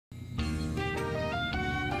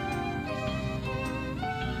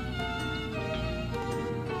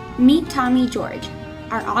Meet Tommy George,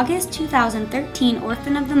 our August 2013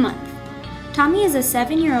 Orphan of the Month. Tommy is a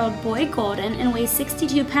 7-year-old boy golden and weighs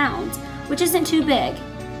 62 pounds, which isn't too big.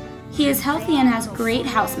 He is healthy and has great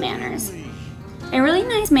house manners. A really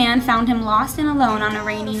nice man found him lost and alone on a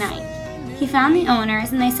rainy night. He found the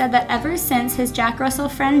owners and they said that ever since his Jack Russell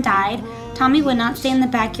friend died, Tommy would not stay in the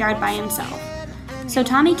backyard by himself. So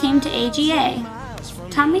Tommy came to AGA.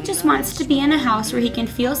 Tommy just wants to be in a house where he can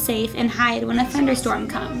feel safe and hide when a thunderstorm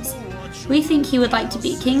comes. We think he would like to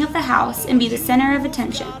be king of the house and be the center of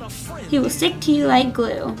attention. He will stick to you like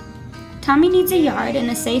glue. Tommy needs a yard and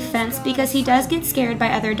a safe fence because he does get scared by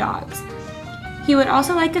other dogs. He would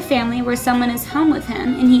also like a family where someone is home with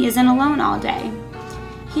him and he isn't alone all day.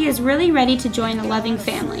 He is really ready to join a loving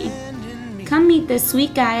family. Come meet this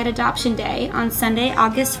sweet guy at Adoption Day on Sunday,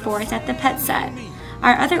 August 4th at the Pet Set.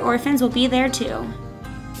 Our other orphans will be there too.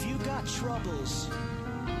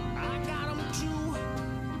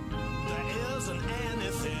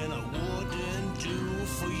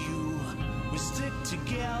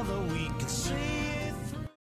 Together we can sing.